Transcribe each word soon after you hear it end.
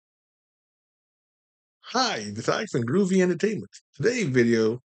Hi, this is Alex from Groovy Entertainment. Today's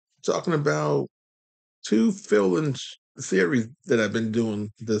video talking about two fill-in series that I've been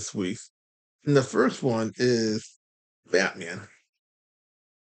doing this week. And the first one is Batman.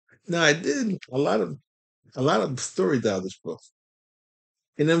 Now I did a lot of stories out of this book.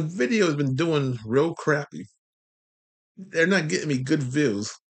 And the video has been doing real crappy. They're not getting me good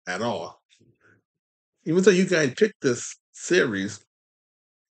views at all. Even though you guys picked this series,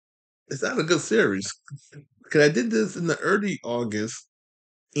 it's not a good series. Because I did this in the early August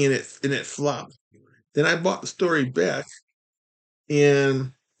and it flopped. Then I bought the story back,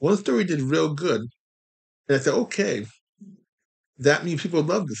 and one story did real good. And I said, okay, that means people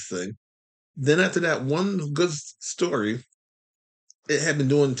love this thing. Then after that one good story, it had been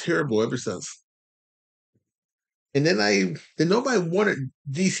doing terrible ever since. And then nobody wanted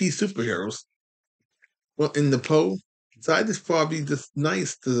DC superheroes. Well, in the poll, so I just probably just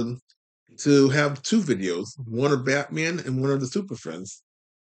nice to have two videos, one of Batman and one of the Super Friends.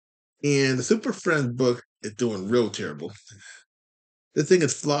 And the Super Friends book is doing real terrible. This thing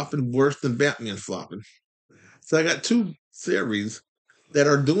is flopping worse than Batman flopping. So I got two series that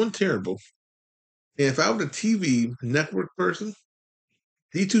are doing terrible. And if I was a TV network person,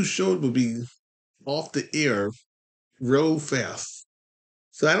 these two shows would be off the air real fast.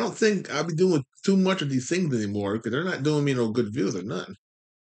 So I don't think I'll be doing too much of these things anymore because they're not doing me no good views or none.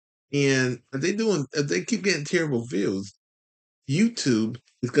 And if they keep getting terrible views, YouTube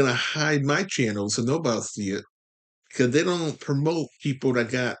is gonna hide my channel so nobody'll see it because they don't promote people that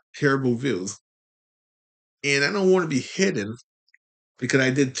got terrible views. And I don't want to be hidden because I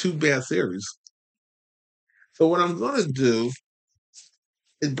did two bad series. So what I'm gonna do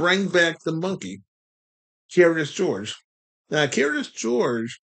is bring back the monkey, Curious George. Now, Curious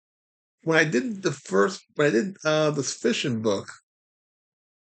George, when I did this fishing book,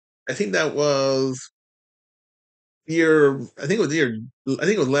 I think that was I think it was I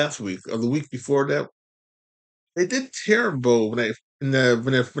think it was last week or the week before that. They did terrible when I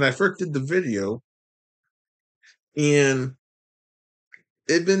first did the video, and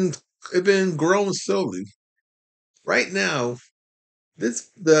it been it been growing slowly. Right now,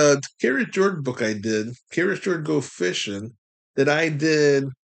 the Curious George book I did, Curious George Go Fishing, that I did.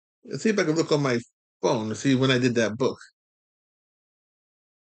 Let's see if I can look on my phone to see when I did that book.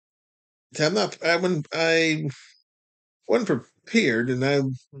 I wasn't prepared, and I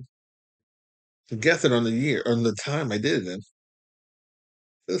guessing on on the time I did it in.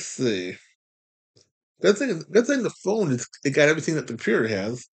 Let's see. Good thing the phone it got everything that the computer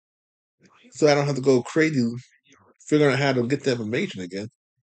has, so I don't have to go crazy figuring out how to get the information again.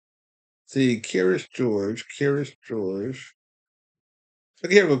 See, Curious George. Okay,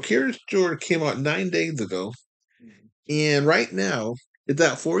 here we go. Curious George came out 9 days ago, and right now it's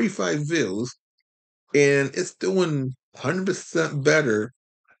at 45 views, and it's doing 100% better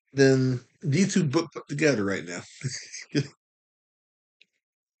than these two books put together right now.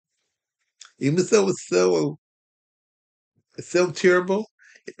 Even though it's so terrible,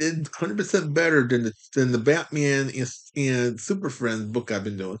 it's 100% better than the Batman and Super Friends book I've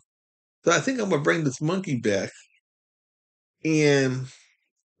been doing. So I think I'm gonna bring this monkey back, and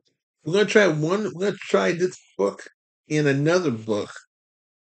we're gonna try this book and another book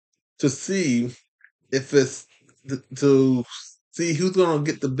to see if it's to see who's gonna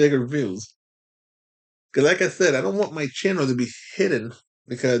get the bigger views. Because like I said, I don't want my channel to be hidden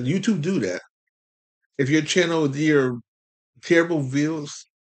because YouTube do that. If your channel with your terrible views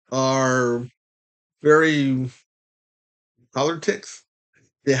are very politics,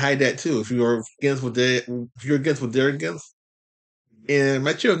 they hide that too. If you're against what they're against, and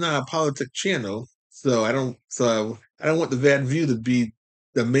my channel's not a politic channel, so I don't want the bad view to be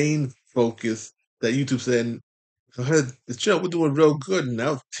the main focus that YouTube said. So hey, the channel we're doing real good, and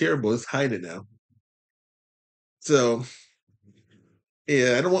now it's terrible. Let's hide it now. So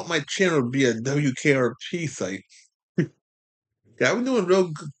yeah, I don't want my channel to be a WKRP site. Yeah, I was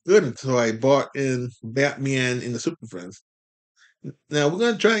doing good until I bought in Batman and the Super Friends. Now we're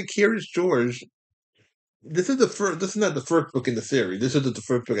gonna try Curious George. This is the first. This is not the first book in the series. This is the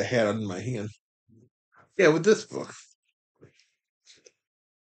first book I had in my hand. Yeah, with this book.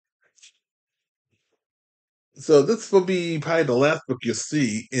 So this will be probably the last book you'll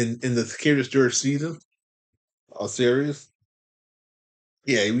see in the Curious George season or series.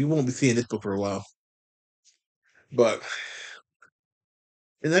 Yeah, we won't be seeing this book for a while. But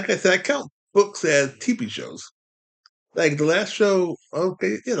and like I said, I count books as TV shows. Like the last show,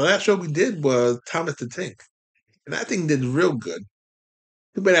 okay, yeah, the last show we did was Thomas the Tank, and I think did real good.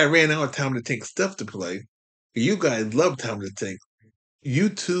 Too bad I ran out of Thomas the Tank stuff to play. You guys love Thomas the Tank.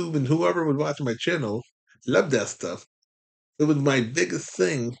 YouTube and whoever was watching my channel Love that stuff. It was my biggest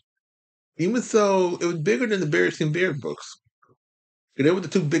thing, even so it was bigger than the Berenstain Bears books. They were the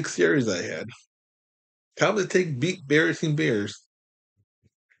two big series I had. Time to take beat Berenstain Bears.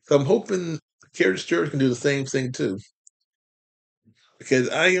 So I'm hoping Curious George can do the same thing too. Because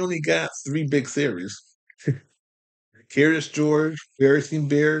I only got three big series. Curious George, Berenstain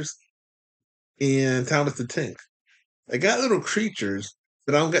Bears, and Thomas the Tank. I got little creatures,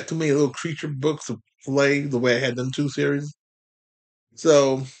 but I don't got too many little creature books to play the way I had them two series.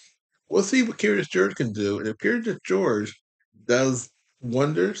 So we'll see what Curious George can do. And if Curious George does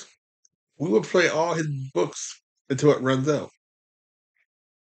wonders, we will play all his books until it runs out.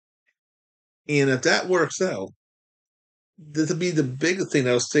 And if that works out, this will be the biggest thing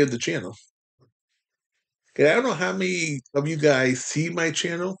that'll save the channel. Okay, I don't know how many of you guys see my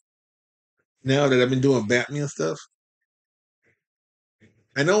channel now that I've been doing Batman stuff.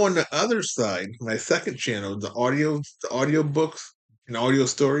 I know on the other side, my second channel, the audio books and audio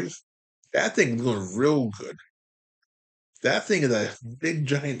stories, that thing is going real good. That thing is a big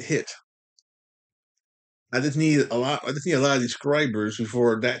giant hit. I just need a lot of subscribers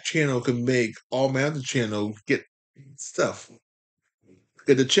before that channel can make all my other channels get stuff.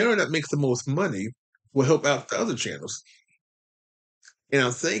 Because the channel that makes the most money will help out the other channels. And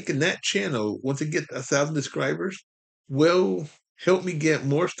I'm thinking that channel, once it gets 1,000 subscribers, will help me get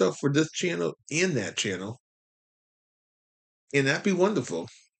more stuff for this channel and that channel. And that'd be wonderful.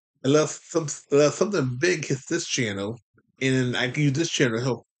 Unless something big hits this channel, and I can use this channel to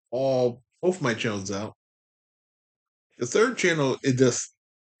help both my channels out. The third channel is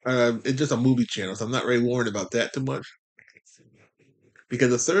it's just a movie channel, so I'm not really worried about that too much. Because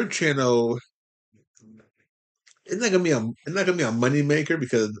the third channel it's not gonna be a money maker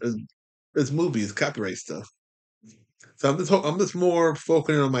because it's movies, copyright stuff. So I'm just more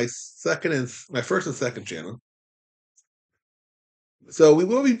focusing on my first and second channel. So we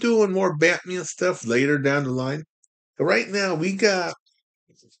will be doing more Batman stuff later down the line. But right now we got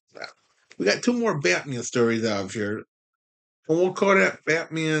two more Batman stories out here. And we'll call that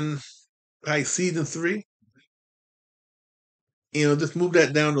Batman by season 3. Just move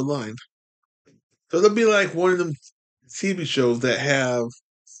that down the line. So it'll be like one of them TV shows that have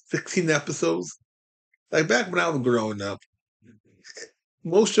 16 episodes. Like back when I was growing up,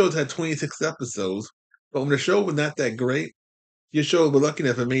 most shows had 26 episodes. But when the show was not that great, your show was lucky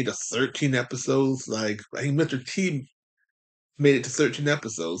enough it made it to 13 episodes. Like I think Mr. T made it to 13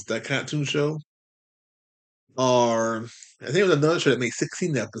 episodes. That cartoon show. Or I think it was another show that made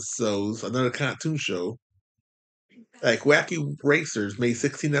 16 episodes, another cartoon show. Like Wacky Racers made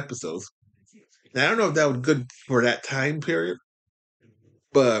 16 episodes. Now, I don't know if that was good for that time period,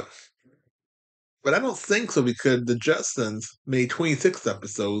 but I don't think so because the Jetsons made 26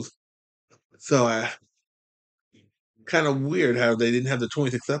 episodes. So I kind of weird how they didn't have the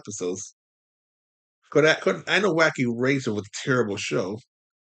 26 episodes. I know Wacky Racer was a terrible show.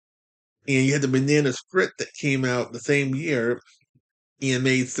 And you had the Banana Split that came out the same year and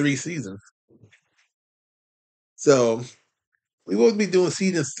made 3 seasons. So we will be doing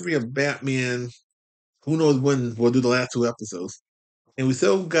season 3 of Batman. Who knows when we'll do the last 2 episodes. And we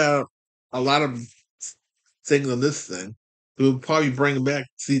still got a lot of things on this thing. We'll probably bring back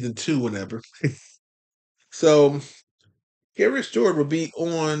season 2 whenever. So Curious George will be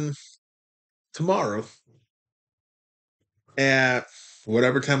on tomorrow at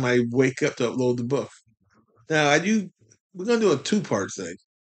whatever time I wake up to upload the book. Now we're gonna do a 2-part thing.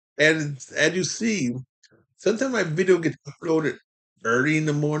 And as you see, sometimes my video gets uploaded early in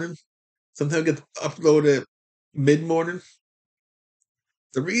the morning. Sometimes it gets uploaded mid morning.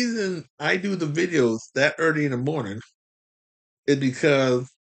 The reason I do the videos that early in the morning is because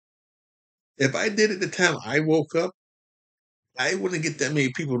if I did it the time I woke up, I wouldn't get that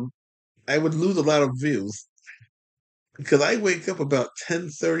many people. I would lose a lot of views because I wake up about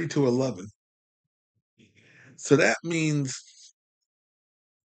 10:30 to 11. So that means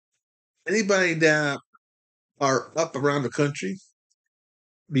anybody that are up around the country,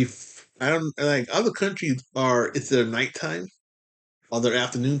 I don't like other countries it's their nighttime or their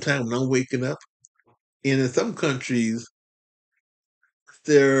afternoon time when I'm waking up. And in some countries,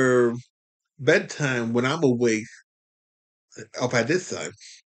 their bedtime when I'm awake up at this time.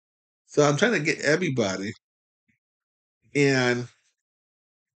 So I'm trying to get everybody, and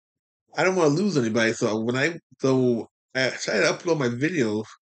I don't want to lose anybody. I try to upload my videos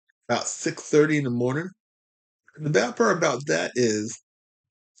about 6:30 in the morning. The bad part about that is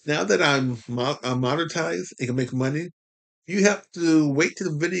now that I'm monetized and can make money, you have to wait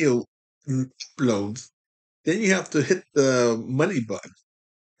till the video uploads. Then you have to hit the money button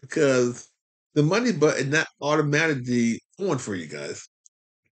because the money button not automatically on for you guys.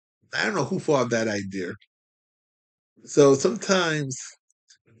 I don't know who thought of that idea. So sometimes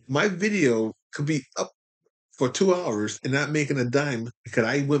my video could be up for 2 hours and not making a dime because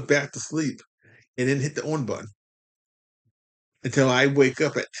I went back to sleep and then hit the on button until I wake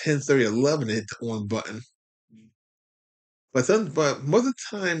up at 10:30, 11 and hit the on button. But most of the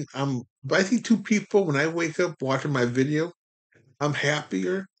time, if I see two people when I wake up watching my video, I'm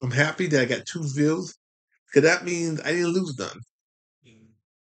happier. I'm happy that I got two views because that means I didn't lose none.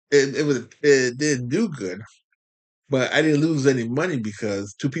 It didn't do good, but I didn't lose any money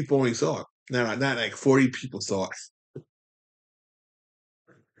because two people only saw it. Not like 40 people saw it.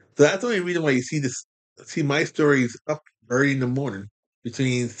 So that's the only reason why you see my stories up early in the morning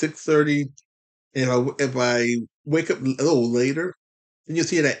between 6:30. And if I wake up a little later, then you'll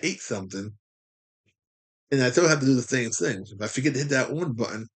see it at 8 something. And I still have to do the same thing. If I forget to hit that on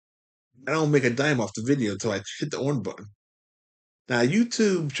button, I don't make a dime off the video until I hit the on button. Now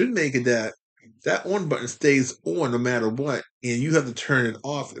YouTube should make it that on button stays on no matter what, and you have to turn it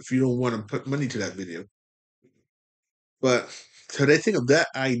off if you don't want to put money to that video. But so they think of that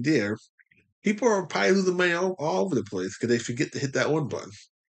idea, people are probably losing money all over the place because they forget to hit that on button.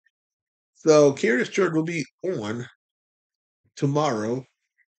 So Curious George will be on tomorrow,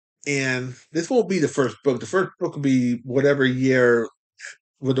 and this won't be the first book. The first book will be whatever the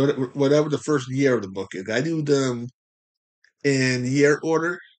first year of the book is. I do them in year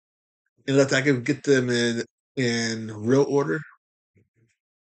order, unless I can get them in real order.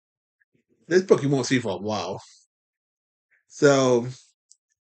 This book you won't see for a while. So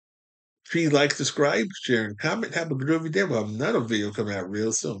please like, subscribe, share, and comment. Have a good day. We'll have another video coming out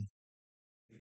real soon.